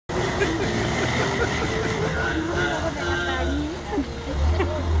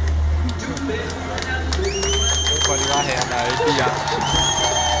Kwa ni waheana idea.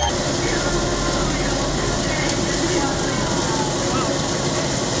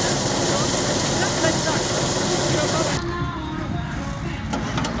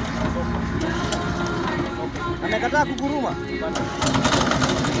 Amekataa kuguruma.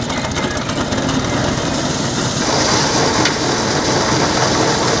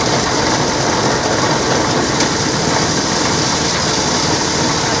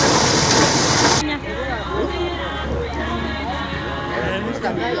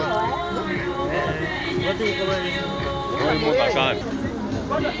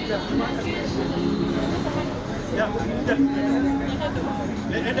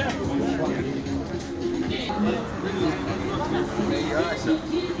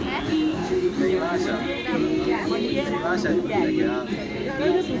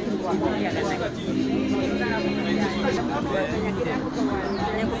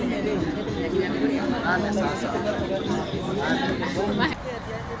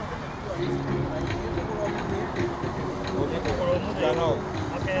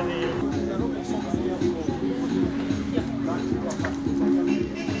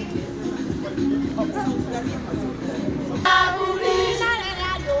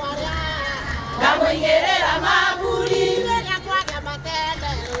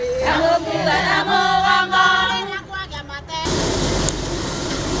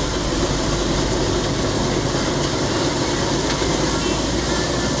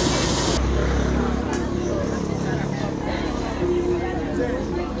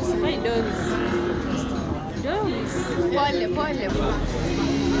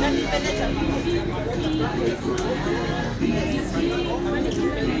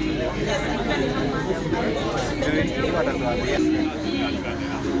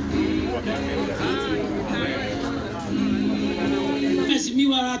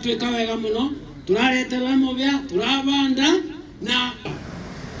 Mheshimiwa tweka wega muno turareterera Mwea turabanda na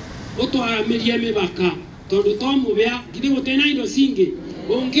utwamirie mibaka tondu to Mwea ngiri gutena indo cingi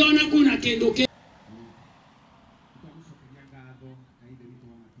ungiona kuna kindu ke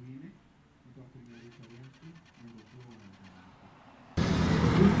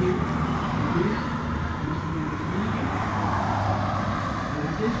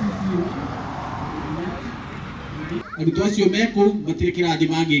arutwo acio meko matire kirathi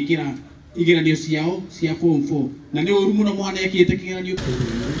mangikira igeranio ciao cia form 4 na ni uru muno mwana ekite kigeranio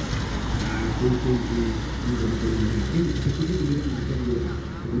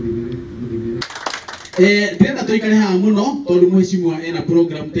ndenda tuikare haha muno tondu mheshimiwa ena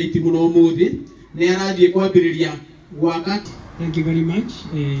program taiti muno muthi ni arathie kwambiriria gwaka. Thank you very much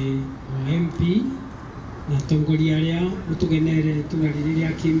MP na tongoria aria utugenere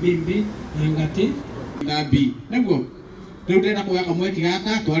tunaririria kimbimbi na ngati Nabi naguo riu ndenda kuoya mweki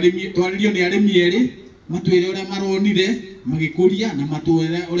gaka twaririo ni arimi eri matwire uria maronire magikuria na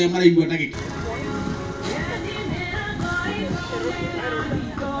matwire uria maraigua ndagika.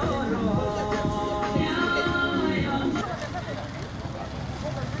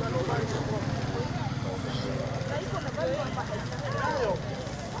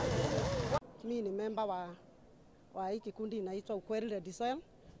 Mimi ni member wa hii kikundi inaitwa Ukweli Red Soil.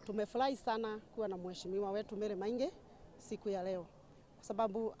 Tumefurahi sana kuwa na mheshimiwa wetu Mere Mainge siku ya leo, kwa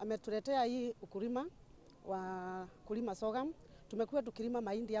sababu ametuletea hii ukulima wa kulima sorghum. Tumekuwa tukilima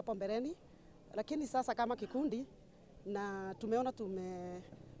mahindi hapo mbeleni, lakini sasa kama kikundi na tumeona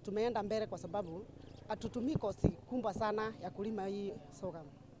tumeenda mbele kwa sababu hatutumii kosti kubwa sana ya kulima hii sorghum.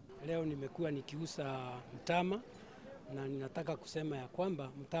 Leo nimekuwa nikiuza mtama na ninataka kusema ya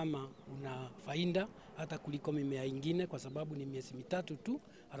kwamba mtama una faida hata kuliko mimea ingine, kwa sababu ni miezi mitatu tu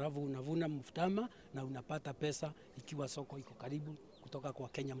alafu unavuna mtama na unapata pesa ikiwa soko iko karibu kutoka kwa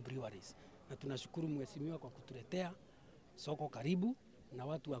Kenyan breweries. Na tunashukuru mheshimiwa kwa kutuletea soko karibu na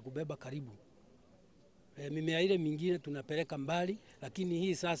watu wa kubeba karibu. Mimea ile mingine tunapeleka mbali, lakini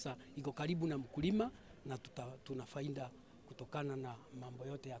hii sasa iko karibu na mkulima na tuna faida kutokana na mambo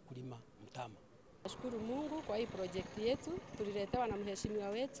yote ya kulima mtama. Nashukuru Mungu kwa hii project yetu tuliletewa na mheshimiwa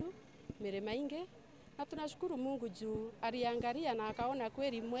wetu Mere Mainge, na tunashukuru Mungu juu aliangalia na akaona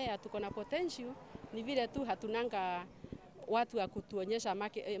kweli Mwea tuko na potential, ni vile tu hatunanga watu wa kutuonyesha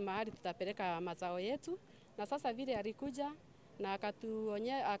mahali tutapeleka mazao yetu. Na sasa vile alikuja na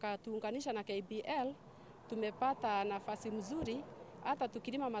akatuunganisha na KBL, tumepata nafasi mzuri, hata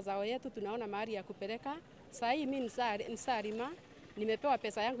tukilima mazao yetu tunaona mahali ya kupeleka. Sasa hii mimi nisarima, nimepewa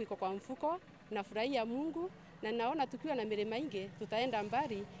pesa yangu iko kwa mfuko, nafurahia Mungu na naona tukiwa na Mere Mainge tutaenda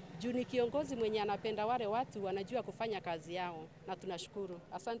mbali juu ni kiongozi mwenye anapenda wale watu wanajua kufanya kazi yao, na tunashukuru.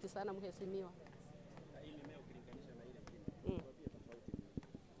 Asante sana mheshimiwa.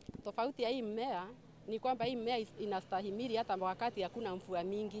 Tofauti ya hii mmea ni kwamba hii mmea inastahimili hata wakati hakuna mvua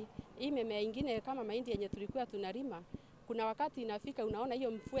mingi. Hii mimea ingine kama mahindi yenye tulikuwa tunalima, kuna wakati inafika unaona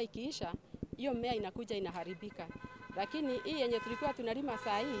hiyo mvua ikiisha, hiyo mmea inakuja inaharibika. Lakini hii yenye tulikuwa tunalima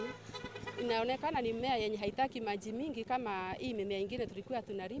saa hii inaonekana ni mmea yenye haitaki maji mingi kama hii mimea ingine tulikuwa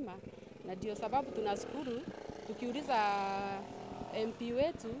tunalima, na ndio sababu tunashukuru. Tukiuliza MP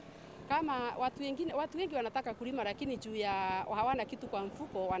wetu kama watu wengi wanataka kulima, lakini juu ya hawana kitu kwa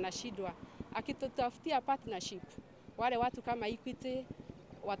mfuko wanashindwa. Akitutafutia partnership, wale watu kama Equity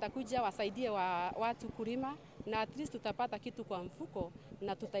watakuja wasaidie watu kulima, na at least tutapata kitu kwa mfuko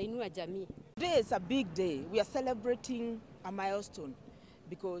na tutainua jamii. Today is a big day. We are celebrating a milestone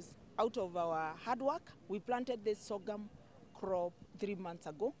because out of our hard work, we planted this sorghum crop 3 months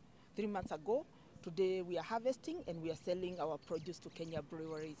ago. 3 months ago, today we are harvesting and we are selling our produce to Kenya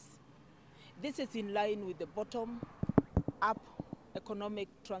breweries. This is in line with the bottom-up economic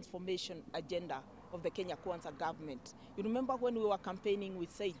transformation agenda of the Kenya Kwanza government. You remember when we were campaigning, we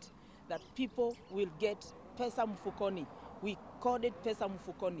said that people will get pesa mfukoni. We called it pesa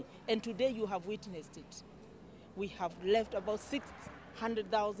mfukoni, and today you have witnessed it. We have left about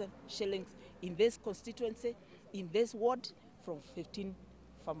 600,000 shillings in this constituency, in this ward, from 15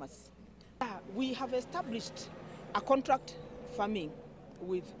 farmers. We have established a contract farming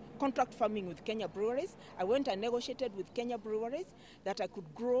with Kenya breweries. I went and negotiated with Kenya breweries that I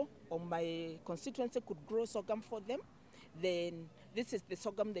could grow, or my constituency could grow sorghum for them. Then this is the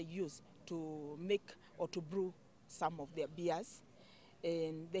sorghum they use to make or to brew some of their beers.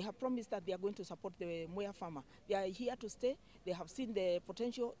 And they have promised that they are going to support the Mwea farmer. They are here to stay. They have seen the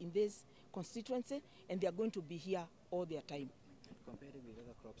potential in this constituency, and they are going to be here all their time. Comparing with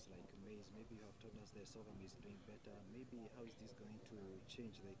other crops like maize, maybe you have told us the sorghum is doing better. Maybe how is this going to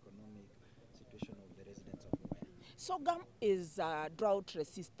change the economic situation of the residents of Mwea? Sorghum is a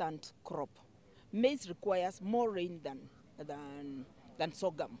drought-resistant crop. Maize requires more rain than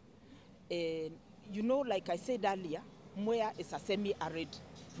sorghum. And you know, like I said earlier, Mwea is a semi-arid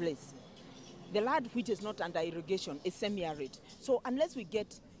place. The land which is not under irrigation is semi-arid. So unless we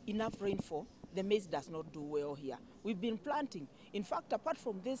get enough rainfall, the maize does not do well here. We've been planting. In fact, apart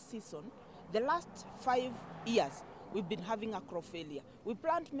from this season, the last 5 years, we've been having a crop failure. We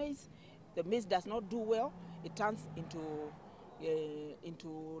plant maize, the maize does not do well. It turns into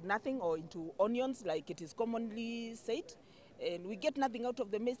nothing, or into onions, like it is commonly said. And we get nothing out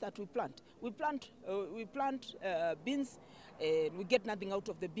of the maize that we plant. We plant beans, and we get nothing out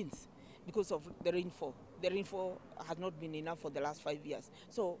of the beans because of the rainfall. The rainfall has not been enough for the last 5 years.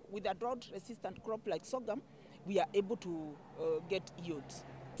 So with a drought-resistant crop like sorghum, we are able to get yields.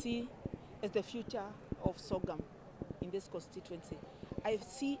 See, as the future of sorghum in this constituency, I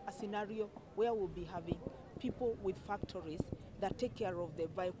see a scenario where we'll be having people with factories that take care of the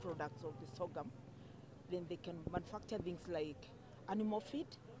byproducts of the sorghum. Then they can manufacture things like animal feed.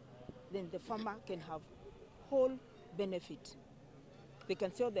 Then the farmer can have whole benefit. They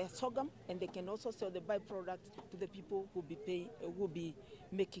can sell their sorghum, and they can also sell the byproducts to the people who will be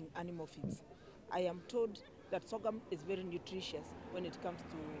making animal feeds. I am told that sorghum is very nutritious when it comes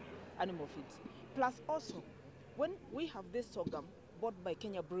to animal feeds. Plus also, when we have this sorghum bought by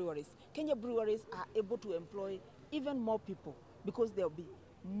Kenya breweries are able to employ even more people because there will be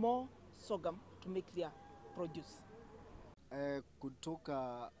more sorghum to make their produce.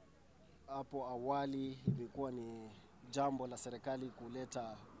 Kutoka hapo awali ilikuwa ni jambo la serikali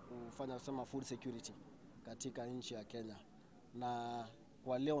kufanya food security katika nchi ya Kenya, na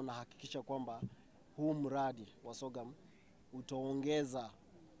kwa leo nahakikisha kwamba huu mradi wa sorghum utaongeza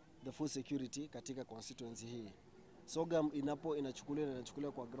the food security katika constituency hii. Sorghum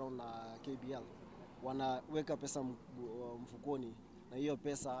inachukuliwa kwa ground na KBL, wanaweka pesa mfukoni, na hiyo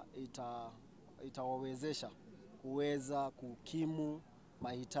pesa itawawezesha kuweza kukimu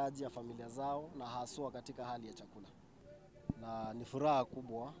mahitaji ya familia zao, na haswa katika hali ya chakula. Na ni furaha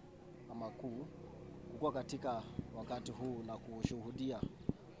kubwa ama kuu kuwa katika wakati huu na kushuhudia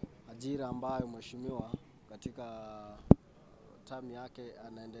ajira ambayo mheshimiwa katika term yake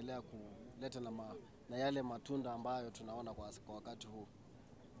anaendelea kuleta na yale matunda ambayo tunaona kwa wakati huu.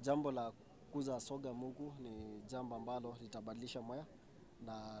 Jambo la kukuza sorghum huku ni jambo ambalo litabadilisha Mwea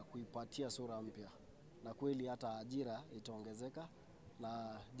na kuipatia sura mpya, na kweli hata ajira itaongezeka.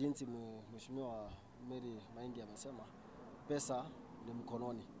 Na jinsi mheshimiwa Mary Maingi amesema, pesa ni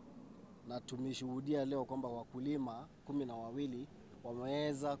mkononi, na tumeshuhudia leo kwamba wakulima 12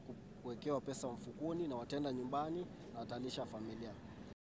 wameweza kuwekewa pesa mfukoni, na wataenda nyumbani na watalisha familia.